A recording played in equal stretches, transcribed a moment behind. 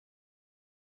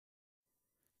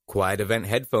Quiet Event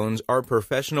headphones are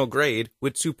professional grade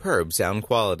with superb sound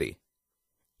quality.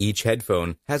 Each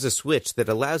headphone has a switch that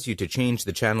allows you to change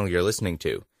the channel you're listening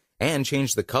to and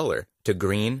change the color to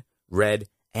green, red,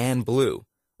 and blue,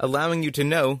 allowing you to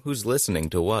know who's listening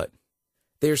to what.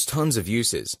 There's tons of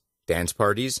uses: dance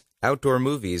parties, outdoor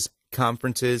movies,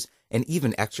 conferences, and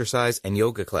even exercise and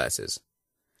yoga classes.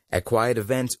 At Quiet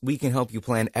Events, we can help you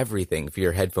plan everything for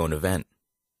your headphone event.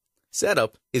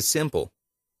 Setup is simple.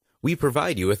 We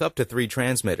provide you with up to 3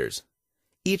 transmitters.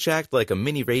 Each act like a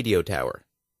mini radio tower.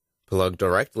 Plug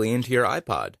directly into your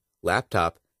iPod,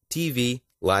 laptop, TV,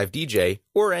 live DJ,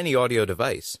 or any audio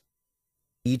device.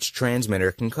 Each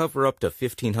transmitter can cover up to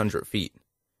 1,500 feet.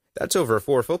 That's over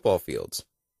 4 football fields.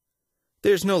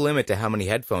 There's no limit to how many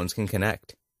headphones can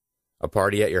connect. A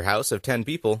party at your house of 10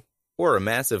 people, or a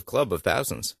massive club of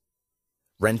thousands.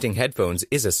 Renting headphones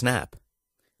is a snap.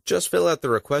 Just fill out the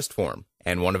request form,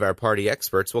 and one of our party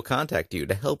experts will contact you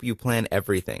to help you plan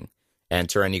everything,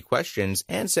 answer any questions,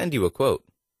 and send you a quote.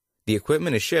 The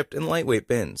equipment is shipped in lightweight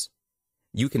bins.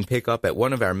 You can pick up at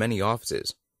one of our many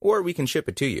offices, or we can ship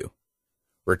it to you.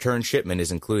 Return shipment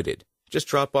is included. Just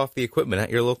drop off the equipment at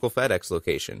your local FedEx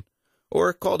location,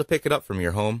 or call to pick it up from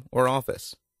your home or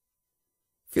office.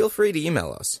 Feel free to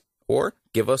email us, or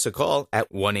give us a call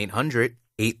at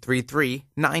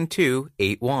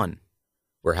 1-800-833-9281.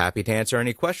 We're happy to answer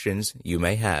any questions you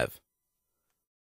may have.